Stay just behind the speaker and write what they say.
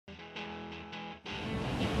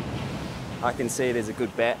I can see there's a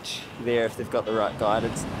good batch there if they've got the right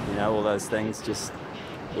guidance. You know, all those things just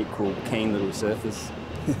equal keen little surfers.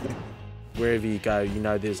 Wherever you go, you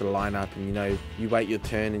know there's a lineup, and you know you wait your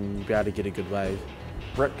turn and you'll be able to get a good wave.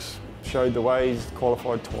 Rick's showed the way, he's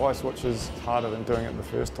qualified twice, which is harder than doing it the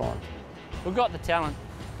first time. We've got the talent,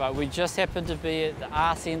 but we just happen to be at the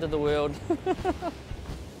arse end of the world.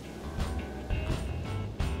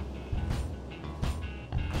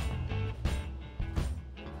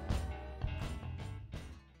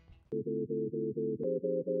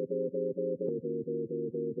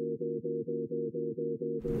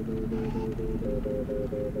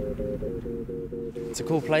 It's a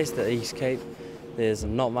cool place, the East Cape. There's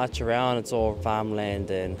not much around, it's all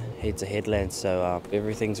farmland and heaps of headlands, so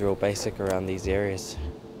everything's real basic around these areas.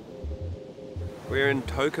 We're in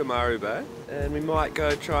Tokomaru Bay and we might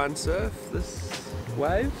go try and surf this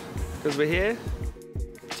wave because we're here.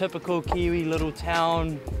 Typical Kiwi little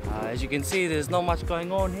town. As you can see, there's not much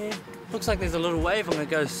going on here. Looks like there's a little wave. I'm gonna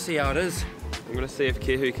go see how it is. I'm gonna see if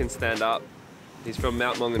Kehu can stand up. He's from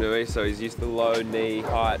Mount Maunganui, so he's used to low knee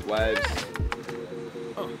height waves.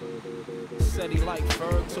 Said he liked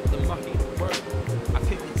Ferg, took the money to work. I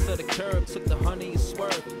kicked it to the curb, took the honey and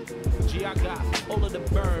swerved. Gee, I got all of the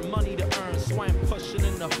burn, money to earn, so I'm pushing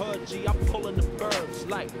in the hood. Gee, I'm pulling the burbs,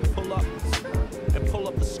 like pull up and pull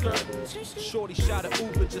up the skirt. Shorty shot an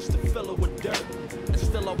Uber just to fill her with dirt, and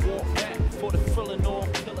still I walk back for the filling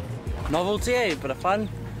on killer. Novelty, eh? Bit of fun.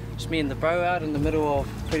 Just me and the bro out in the middle of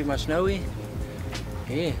pretty much nowhere.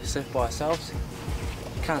 Yeah, surf by ourselves.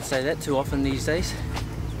 Can't say that too often these days.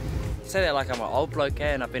 Say that like I'm an old bloke,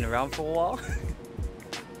 and I've been around for a while.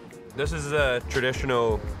 This is a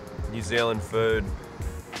traditional New Zealand food,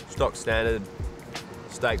 stock standard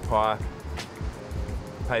steak pie,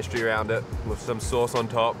 pastry around it with some sauce on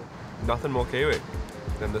top. Nothing more Kiwi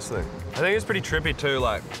than this thing. I think it's pretty trippy too,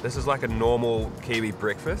 like this is like a normal Kiwi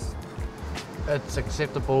breakfast. It's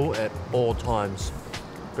acceptable at all times.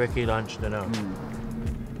 Brekkie, lunch, dinner.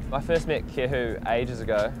 I first met Kehu ages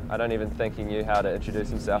ago. I don't even think he knew how to introduce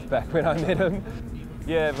himself back when I met him.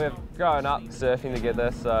 Yeah, we've grown up surfing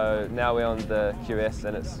together, so now we're on the QS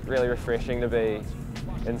and it's really refreshing to be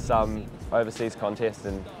in some overseas contest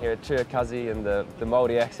and hear a Tuakazi and the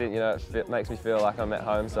Māori accent, you know, it makes me feel like I'm at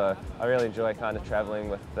home, so I really enjoy kind of traveling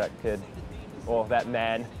with that kid, or that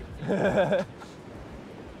man.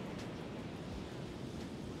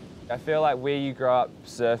 I feel like where you grow up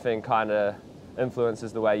surfing kind of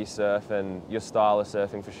influences the way you surf and your style of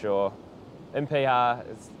surfing for sure. In PR,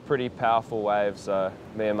 it's a pretty powerful wave, so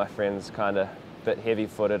me and my friends kind of a bit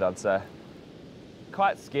heavy-footed, I'd say.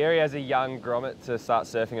 Quite scary as a young grommet to start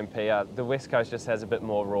surfing in PR. The West Coast just has a bit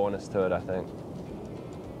more rawness to it, I think.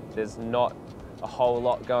 There's not a whole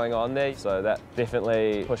lot going on there, so that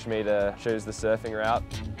definitely pushed me to choose the surfing route.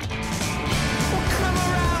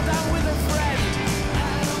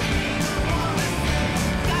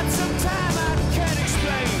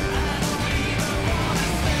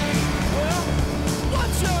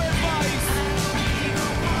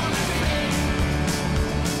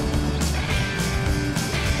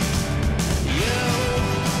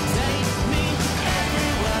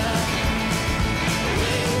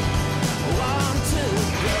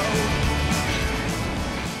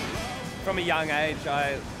 From a young age,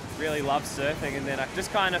 I really loved surfing, and then I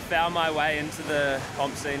just kind of found my way into the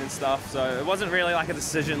comp scene and stuff, so it wasn't really like a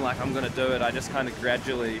decision like I'm going to do it. I just kind of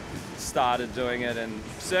gradually started doing it, and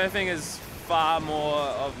surfing is far more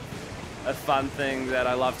of a fun thing that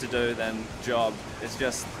I love to do than job. It's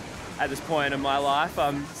just, at this point in my life,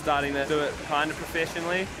 I'm starting to do it kind of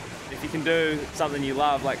professionally. If you can do something you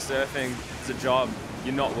love, like surfing, it's a job,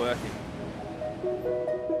 you're not working.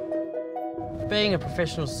 Being a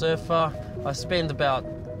professional surfer, I spend about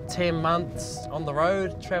 10 months on the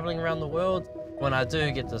road, traveling around the world. When I do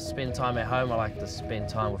get to spend time at home, I like to spend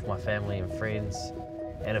time with my family and friends.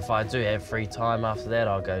 And if I do have free time after that,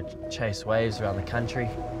 I'll go chase waves around the country.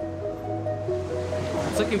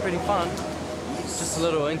 It's looking pretty fun. It's just a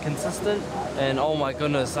little inconsistent, and oh my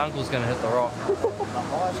goodness, Uncle's gonna hit the rock.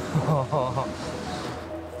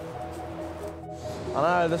 I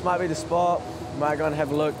know, this might be the spot. Might go and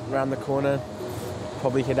have a look around the corner.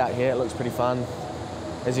 Probably head out here, it looks pretty fun.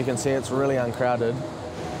 As you can see, it's really uncrowded.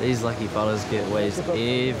 These lucky fellas get waves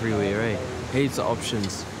everywhere, eh? Heaps of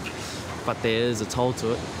options. But there is a toll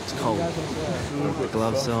to it. It's cold.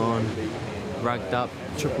 Gloves on, rugged up,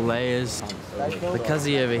 triple layers. The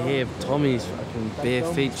cuzzy over here, Tommy's fucking bare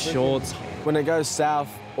feet shorts. When it goes south,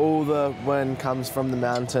 all the wind comes from the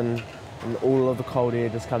mountain and all of the cold air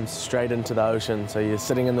just comes straight into the ocean. So you're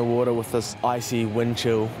sitting in the water with this icy wind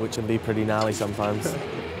chill, which can be pretty gnarly sometimes.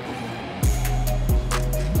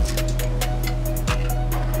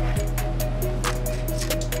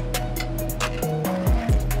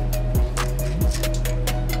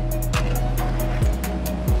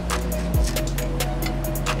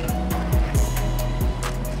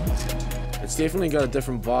 definitely got a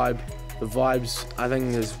different vibe. The vibes, I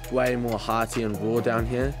think, is way more hearty and raw down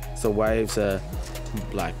here. So waves are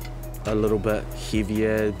like a little bit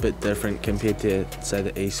heavier, a bit different compared to, say,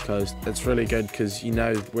 the East Coast. It's really good because you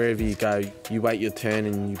know wherever you go, you wait your turn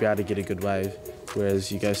and you'll be able to get a good wave.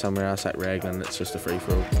 Whereas you go somewhere else like Raglan, it's just a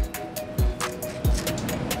free-for-all.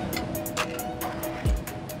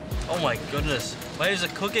 Oh my goodness, waves are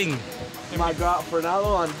cooking. Might go out for another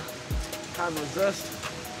one. Can't resist.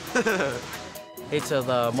 Each of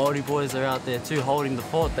the Māori boys are out there too holding the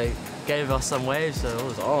fort. They gave us some waves, so it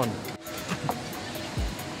was on.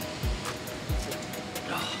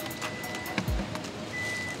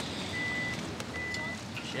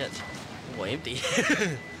 Shit, oh, empty.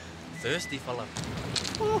 Thirsty fella.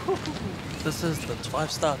 This is the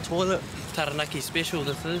 5-star toilet. Taranaki special,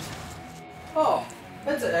 this is. Oh,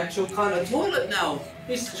 that's an actual kind of toilet now.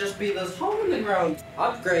 Used to just be this hole in the ground.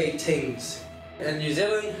 Upgrade things. In New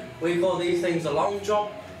Zealand, we call these things a long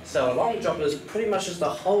drop. So a long drop is pretty much just a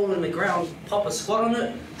hole in the ground. Pop a squat on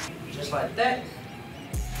it, just like that,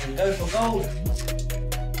 and go for gold.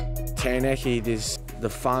 Taranaki, there's the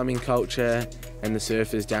farming culture and the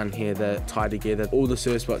surfers down here that tie together. All the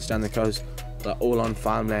surf spots down the coast are all on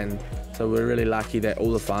farmland. So we're really lucky that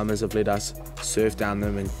all the farmers have let us surf down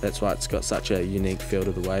them, and that's why it's got such a unique feel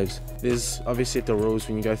to the waves. There's obviously the rules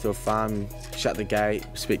when you go through a farm, shut the gate,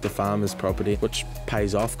 respect the farmer's property, which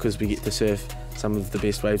pays off because we get to surf some of the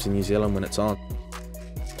best waves in New Zealand when it's on.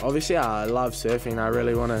 Obviously I love surfing, I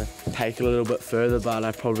really want to take it a little bit further, but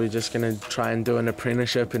I'm probably just going to try and do an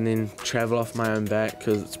apprenticeship and then travel off my own back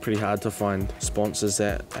because it's pretty hard to find sponsors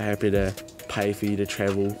that are happy to pay for you to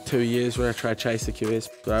travel. 2 years when I try to chase the QS.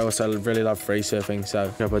 But I also really love free surfing,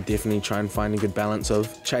 so I'll definitely try and find a good balance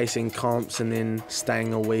of chasing comps and then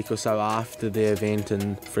staying a week or so after the event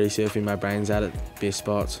and free surfing my brains out at best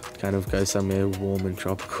spots. Kind of go somewhere warm and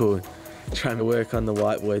tropical. Trying to work on the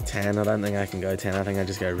white boy tan. I don't think I can go tan, I think I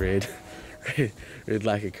just go red. red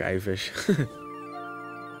like a crayfish.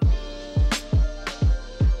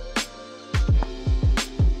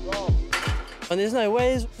 When there's no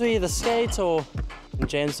waves, we either skate or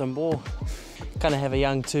jam some ball. Kind of have a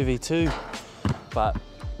young 2v2, but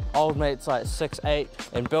old mate's like 6'8",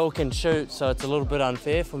 and Bill can shoot, so it's a little bit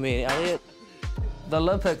unfair for me and Elliot. The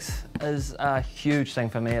Olympics is a huge thing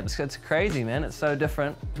for me. It's crazy, man. It's so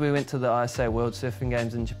different. We went to the ISA World Surfing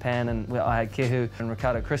Games in Japan, and I had Kehu and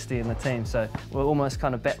Ricardo Christie in the team, so we're almost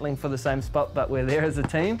kind of battling for the same spot, but we're there as a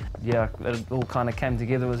team. Yeah, it all kind of came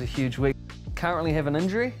together. It was a huge week. Currently have an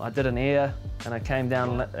injury. I did an air and I came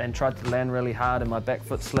down and tried to land really hard, and my back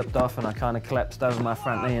foot slipped off and I kind of collapsed over my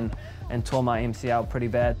front knee and tore my MCL pretty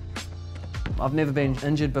bad. I've never been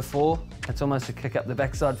injured before. It's almost a kick up the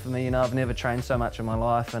backside for me, you know. I've never trained so much in my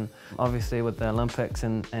life, and obviously with the Olympics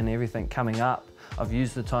and everything coming up, I've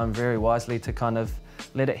used the time very wisely to kind of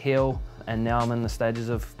let it heal, and now I'm in the stages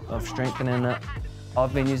of strengthening it.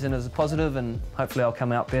 I've been using it as a positive, and hopefully I'll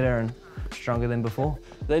come out better and stronger than before.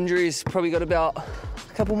 The injury's probably got about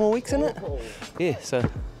a couple more weeks in it. Yeah, so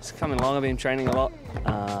it's coming along. I've been training a lot.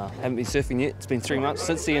 Haven't been surfing yet. It's been 3 months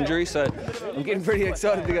since the injury, so I'm getting pretty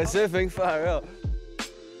excited to go surfing. Far out.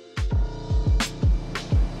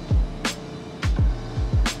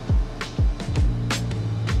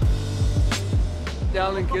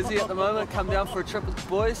 Down in Gizzy at the moment, come down for a trip with the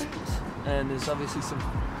boys, and there's obviously some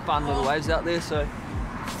fun little waves out there, so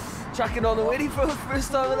chucking on the Weddy for the first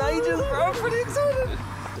time in ages, bro. I'm pretty excited.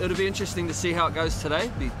 It'll be interesting to see how it goes today.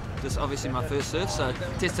 This is obviously my first surf, so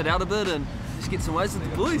test it out a bit and just get some waves with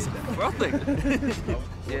the boys. Frothing.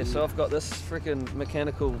 Yeah, so I've got this freaking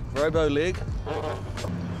mechanical robo leg.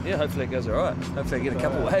 Yeah, hopefully it goes all right. Hopefully I get a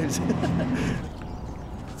couple waves.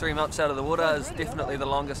 3 months out of the water is definitely the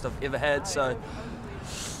longest I've ever had, so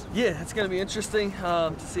yeah, it's going to be interesting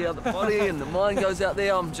to see how the body and the mind goes out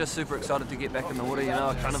there. I'm just super excited to get back in the water, you know.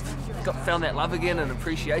 I kind of found that love again and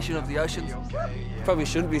appreciation of the ocean. Probably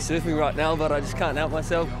shouldn't be surfing right now, but I just can't help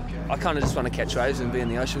myself. I kind of just want to catch waves and be in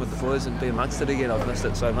the ocean with the boys and be amongst it again. I've missed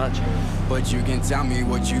it so much. But you can tell me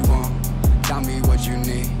what you want, tell me what you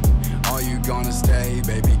need. Are you gonna stay,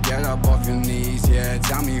 baby? Get up off your knees, yeah.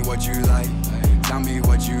 Tell me what you like, tell me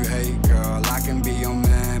what you hate, girl. I can be your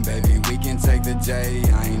man, baby. We can take the day.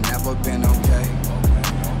 I ain't never been okay,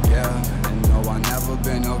 yeah. And no, I never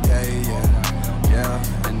been okay,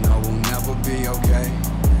 yeah. And no, we'll never be okay,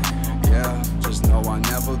 yeah. Just know I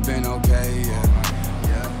never been okay, yeah.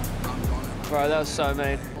 Bro, that was so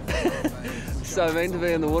mean. So mean to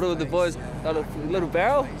be in the water with the boys. Got a little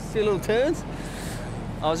barrel, a few little turns.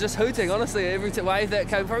 I was just hooting, honestly, every wave that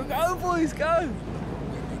came through. Go, boys, go!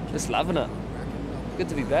 Just loving it. Good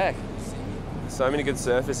to be back. It's so many good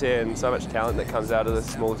surfers here and so much talent that comes out of this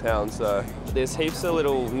small town. So there's heaps of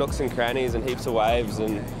little nooks and crannies and heaps of waves,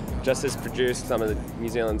 and just has produced some of New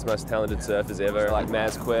Zealand's most talented surfers ever, like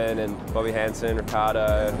Maz Quinn and Bobby Hansen,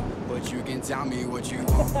 Ricardo. But you can tell me what you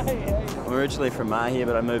want. I'm originally from Mahia,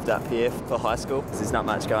 but I moved up here for high school. There's not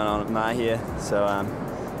much going on at Mahia, so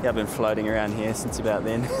yeah, I've been floating around here since about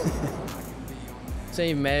then.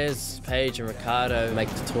 Seeing Maz, Paige and Ricardo make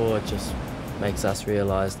the tour just makes us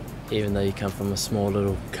realise even though you come from a small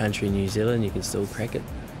little country in New Zealand, you can still crack it.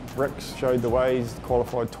 Rick's showed the way, he's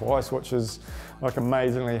qualified twice, which is like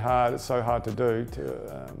amazingly hard. It's so hard to do,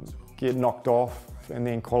 to get knocked off and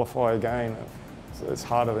then qualify again. It's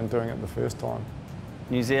harder than doing it the first time.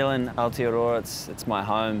 New Zealand, Aotearoa, it's my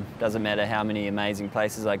home. Doesn't matter how many amazing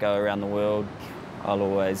places I go around the world, I'll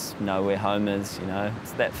always know where home is, you know.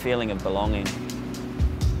 It's that feeling of belonging.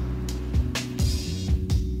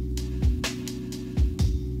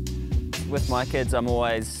 With my kids, I'm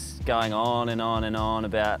always going on and on and on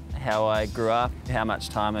about how I grew up, how much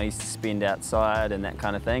time I used to spend outside and that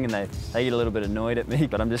kind of thing, and they get a little bit annoyed at me,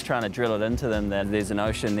 but I'm just trying to drill it into them that there's an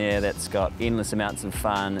ocean there that's got endless amounts of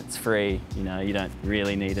fun, it's free, you know, you don't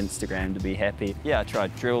really need Instagram to be happy. Yeah, I try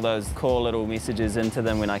to drill those core little messages into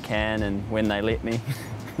them when I can and when they let me.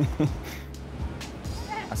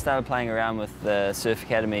 I started playing around with the Surf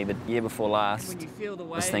Academy the year before last. I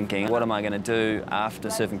was thinking, what am I going to do after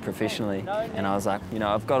surfing professionally? And I was like, you know,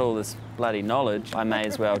 I've got all this bloody knowledge, I may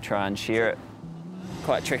as well try and share it.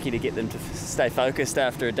 Quite tricky to get them to stay focused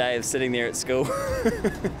after a day of sitting there at school.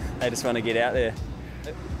 They just want to get out there.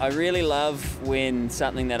 I really love when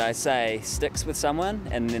something that I say sticks with someone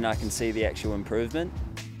and then I can see the actual improvement.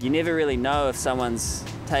 You never really know if someone's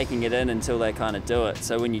taking it in until they kind of do it.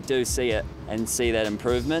 So when you do see it and see that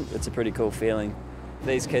improvement, it's a pretty cool feeling.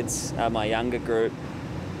 These kids are my younger group.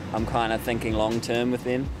 I'm kind of thinking long term with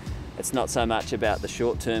them. It's not so much about the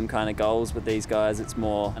short term kind of goals with these guys, it's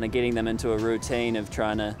more kind of getting them into a routine of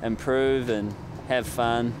trying to improve and have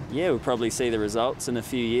fun. Yeah, we'll probably see the results in a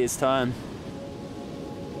few years' time.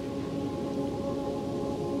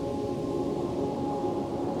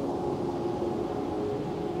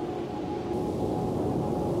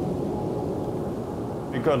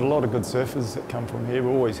 We've got a lot of good surfers that come from here, we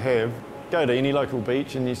always have. Go to any local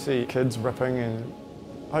beach and you see kids ripping, and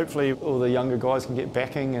hopefully all the younger guys can get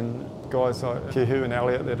backing, and guys like Kehu and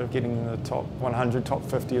Elliot that are getting in the top 100, top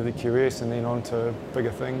 50 of the QS and then on to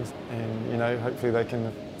bigger things, and you know, hopefully they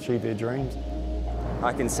can achieve their dreams.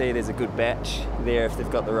 I can see there's a good batch there if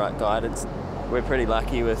they've got the right guidance. We're pretty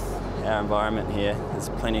lucky with our environment here. There's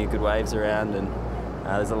plenty of good waves around, and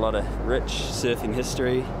there's a lot of rich surfing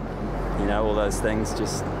history. You know, all those things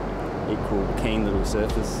just equal keen little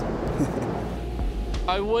surfers.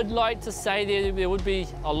 I would like to say there would be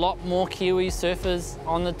a lot more Kiwi surfers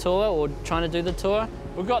on the tour or trying to do the tour.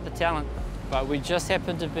 We've got the talent, but we just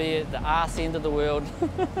happen to be at the arse end of the world.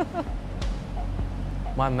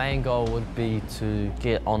 My main goal would be to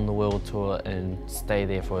get on the world tour and stay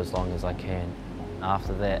there for as long as I can.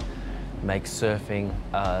 After that, make surfing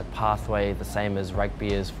a pathway the same as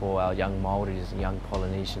rugby is for our young Māoris and young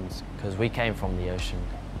Polynesians, because we came from the ocean.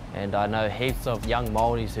 And I know heaps of young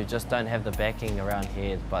Māoris who just don't have the backing around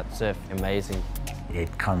here, but surf amazing.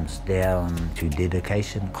 It comes down to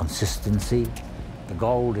dedication, consistency. The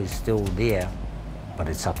goal is still there, but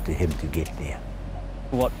it's up to him to get there.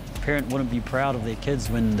 What parent wouldn't be proud of their kids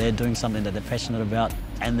when they're doing something that they're passionate about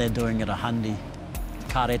and they're doing it a handi?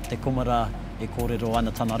 Ka re te kumara e kōrero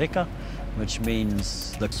ana tana reka, which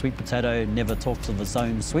means the sweet potato never talks of its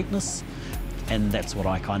own sweetness, and that's what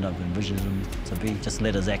I kind of envision him to be, just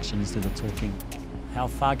let his actions do the talking. How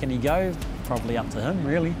far can he go? Probably up to him,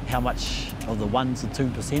 really. How much of the 1 to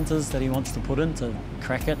 2%ers that he wants to put in to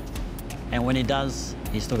crack it. And when he does,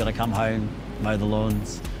 he's still got to come home, mow the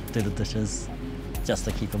lawns, do the dishes, just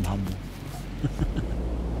to keep him humble.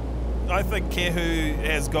 I think Kehu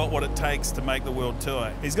has got what it takes to make the world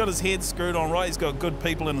tour. He's got his head screwed on right, he's got good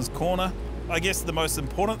people in his corner. I guess the most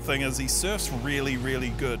important thing is he surfs really, really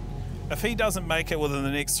good. If he doesn't make it within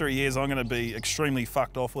the next 3 years, I'm going to be extremely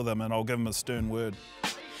fucked off with him, and I'll give him a stern word.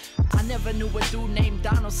 I never knew a dude named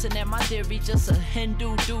Donaldson at my theory, just a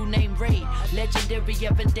Hindu dude named Ray. Legendary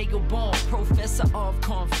Evandale born, professor of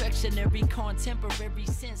confectionery, contemporary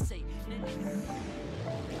sensei.